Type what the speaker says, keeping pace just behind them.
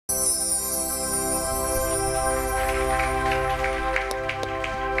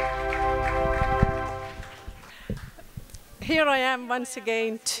here I am once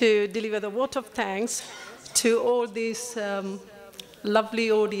again to deliver the vote of thanks to all these lovely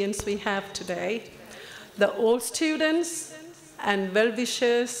audience we have today, the old students and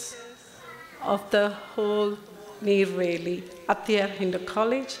well-wishers of the whole Neervely Kalai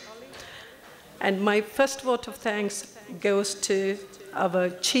College. And my first vote of thanks goes to our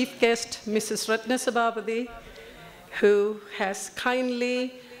chief guest, Mrs. Ratna Sabhabadi, who has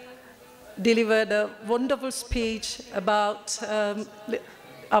kindly delivered a wonderful speech about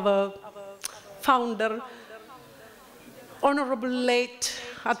our founder, Honorable late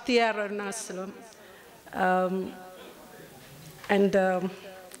Attiyar Arunachalam.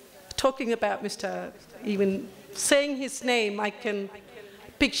 Talking about Mr. even saying his name, I can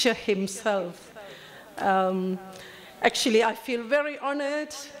picture himself. Actually, I feel very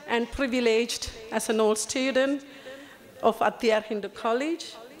honored and privileged as an old student of Kalai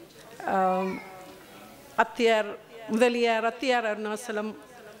College. Attiyar Arunachalam,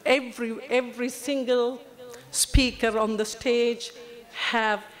 every single speaker on the stage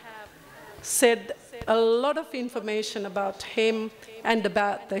have said a lot of information about him and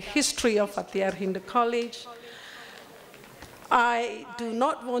about the history of Kalai College. I do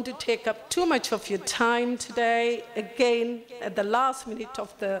not want to take up too much of your time today. Again, at the last minute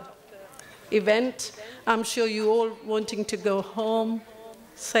of the event, I'm sure you all wanting to go home,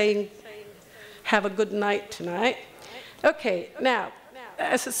 saying, have a good night tonight. Okay, now,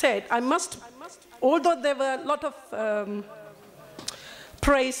 as I said, although there were a lot of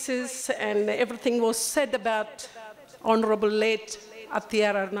praises and everything was said about Honorable late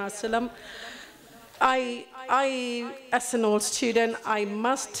Attiyar Arunachalam, I, as an old student, I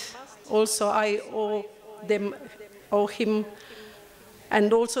owe him,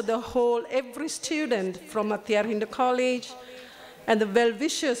 and also every student from Kalai College and the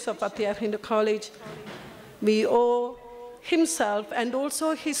well-wishers of Kalai College, we owe himself and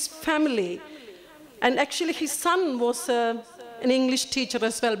also his family. And actually his son was an English teacher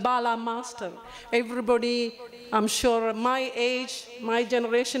as well, Bala Master. Everybody, I'm sure my age, my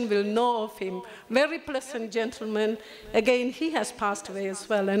generation will know of him. Very pleasant gentleman. Again, he has passed away as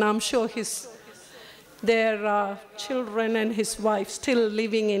well, and I'm sure their children and his wife still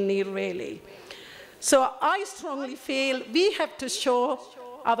living in Neervely. So I strongly feel we have to show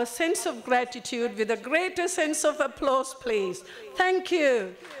our sense of gratitude with a greater sense of applause, please. Thank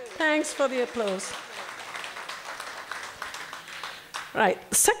you. Thanks for the applause. Right.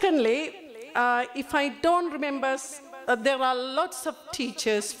 Secondly, if I don't remember, there are lots of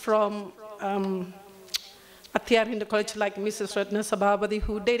teachers from Kalai College, like Mrs. Ratna Sabhabadi,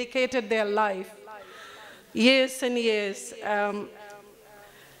 who dedicated their life years and years.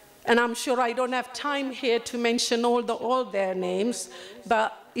 And I'm sure I don't have time here to mention all their names,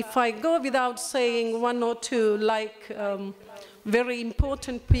 but if I go without saying one or two, like very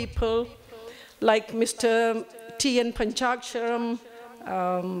important people, like Mr. T.N. Panchaksharam,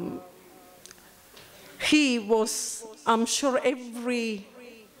 he was, I'm sure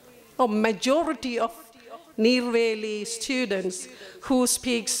majority of Neervely students who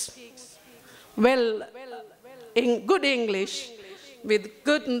speaks well in good English, with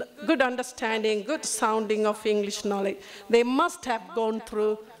good understanding, good sounding of English knowledge. They must have gone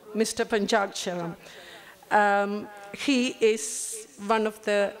through Mr. Panchaksharam. He is one of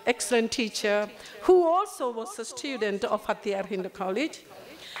the excellent teachers who also was a student of Kalai College.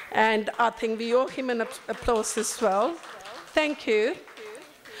 And I think we owe him an applause as well. Thank you.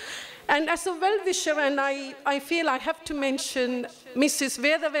 And as a well-wisher, and I feel I have to mention Mrs.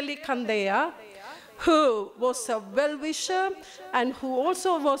 Neervely Kalai, who was a well-wisher and who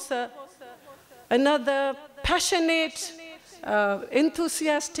also was another passionate,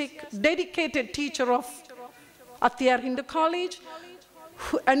 enthusiastic, dedicated teacher of Kalai College.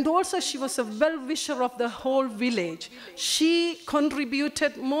 And also she was a well-wisher of the whole village. She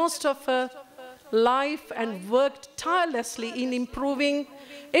contributed most of her life and worked tirelessly in improving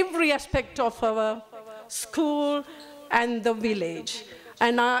every aspect of our school and the village.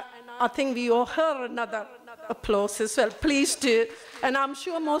 And I think we owe her another applause as well. Please do. And I'm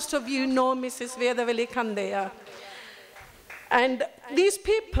sure most of you know Mrs. Neervely Kalai. And these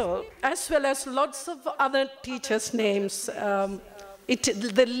people, as well as lots of other teachers' names,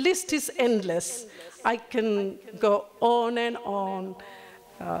 the list is endless. I can go on and on,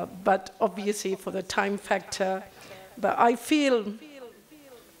 but obviously for the time factor. But I feel,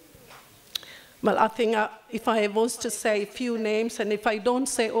 well, I think if I was to say a few names, and if I don't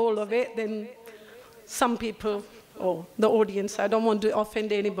say all of it, then some people, or the audience, I don't want to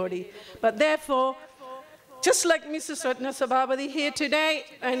offend anybody. But therefore, just like Mrs. Ratna Sabhabadi here today,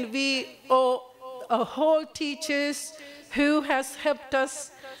 and we owe a whole teachers who has helped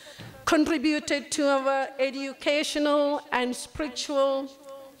us, contributed to our educational and spiritual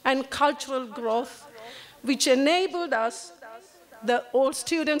and cultural growth, which enabled us, all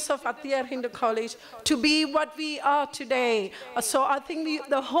students of Attiyar Hindu College, to be what we are today. So I think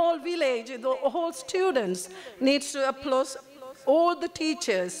the whole village, the whole students needs to applaud all the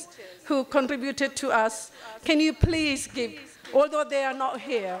teachers who contributed to us. Can you please give, although they are not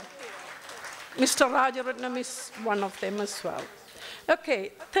here, Mr. Rajaratnam is one of them as well.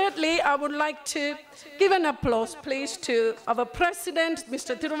 Okay, thirdly, I would like to give an applause, please, to our President,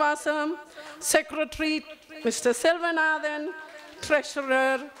 Mr. Thiruvasaram, Secretary, Mr. Selvanathan,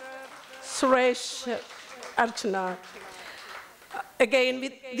 Treasurer, Suresh Archana. Again,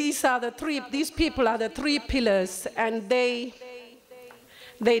 these people are the three pillars, and they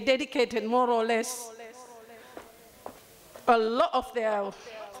dedicated more or less a lot of their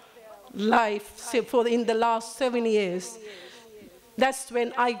life in the last 7 years. That's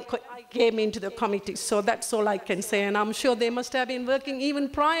when I came into the committee, so that's all I can say. And I'm sure they must have been working even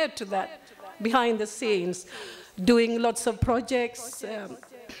prior to that, behind the scenes, doing lots of projects,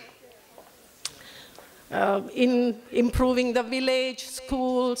 in improving the village,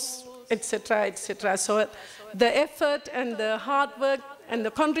 schools, etc., etc. So the effort and the hard work and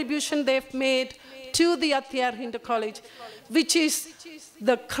the contribution they've made to the Attiyar Hindu College, which is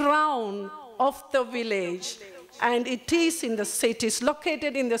the crown of the village, and it is in the city. It's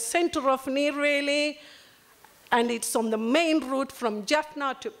located in the center of Neervely, and it's on the main route from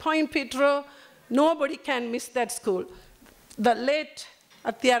Jaffna to Point Pedro. Nobody can miss that school. The late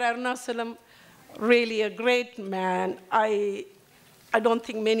Attiyar Arunachalam, really a great man. I don't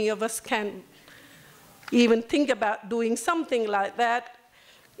think many of us can even think about doing something like that.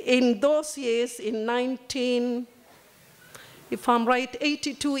 In those years, in 82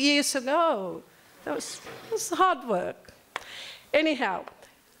 years ago, that was hard work. Anyhow,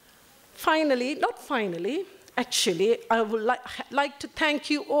 actually, I would like to thank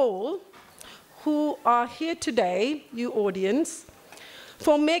you all who are here today, you audience,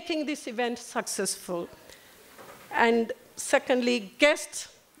 for making this event successful. And secondly,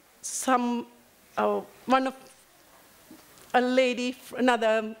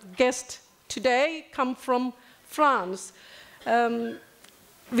 another guest today come from France,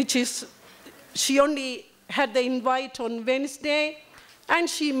 she only had the invite on Wednesday, and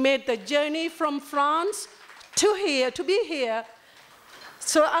she made the journey from France to be here.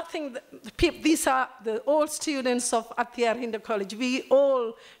 So I think these are all students of Attiyar Hindu College. We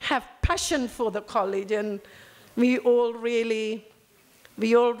all have passion for the college, and we all really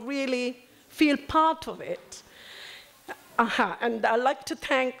feel part of it. And I'd like to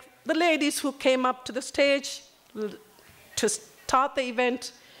thank the ladies who came up to the stage to start the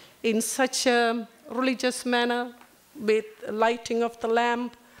event in such a religious manner, with lighting of the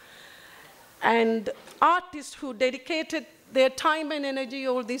lamp, and artists who dedicated their time and energy,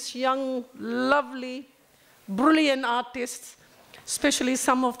 all these young, lovely, brilliant artists, especially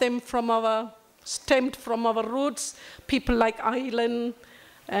some of them stemmed from our roots, people like Aylan,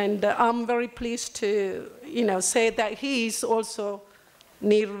 and I'm very pleased to say that he is also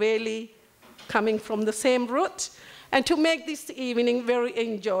Neervely, coming from the same root, and to make this evening very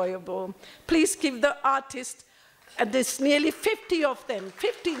enjoyable. Please give the artists, there's nearly 50 of them,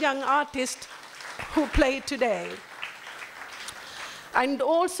 50 young artists who played today. And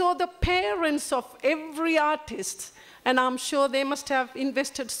also the parents of every artist, and I'm sure they must have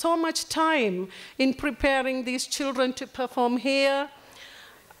invested so much time in preparing these children to perform here.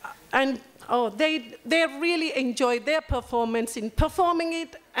 And they really enjoyed their performance in performing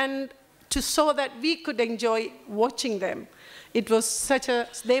it, and so that we could enjoy watching them. It was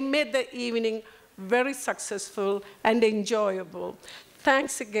they made the evening very successful and enjoyable.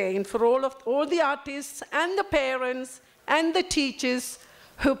 Thanks again for all the artists and the parents and the teachers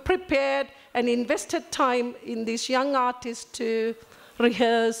who prepared and invested time in these young artists to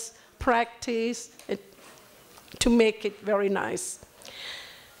rehearse, practice, to make it very nice.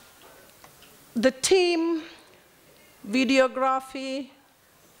 The team,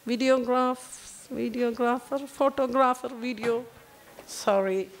 photographer,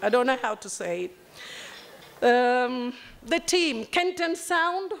 sorry, I don't know how to say it. The team, Kenton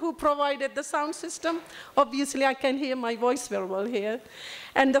Sound, who provided the sound system. Obviously, I can hear my voice very well here.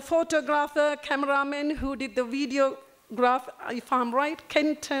 And the photographer, cameraman, who did the videograph, if I'm right,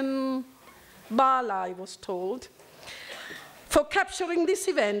 Kenton Bala, I was told, for capturing this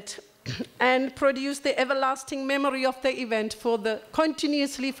event and produce the everlasting memory of the event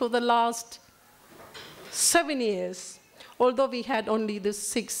continuously for the last 7 years, although we had only the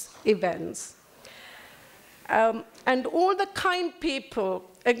 6 events. and all the kind people.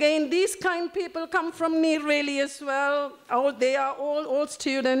 Again, these kind people come from Neervely as well. They are all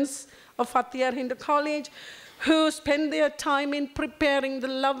students of Atiyar Hindu College who spend their time in preparing the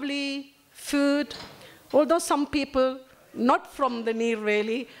lovely food. Although some people, not from the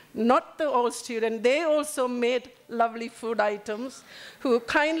Neervely, not the old student, they also made lovely food items, who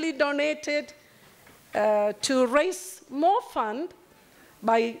kindly donated to raise more fund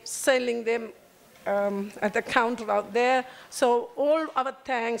by selling them at the counter out there. So all our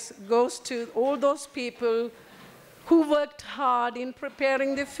thanks goes to all those people who worked hard in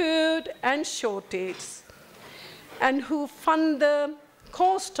preparing the food and shortages, and who fund the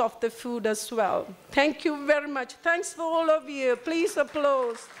cost of the food as well. Thank you very much. Thanks for all of you. Please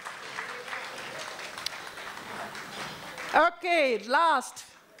applause. Okay,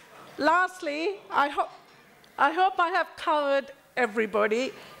 lastly, I hope I have covered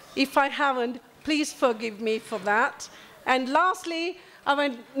everybody. If I haven't, please forgive me for that. And lastly, our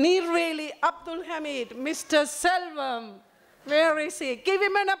Neervely Abdul Hamid, Mr. Selvam. Where is he? Give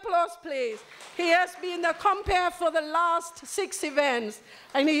him an applause, please. He has been the compere for the last 6 events,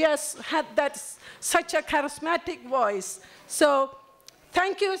 and he has had such a charismatic voice. So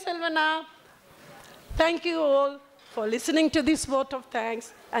thank you, Selvana. Thank you all for listening to this vote of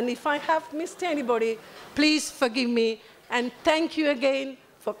thanks. And if I have missed anybody, please forgive me. And thank you again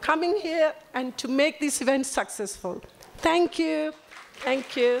for coming here and to make this event successful. Thank you,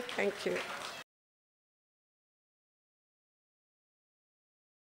 thank you, thank you.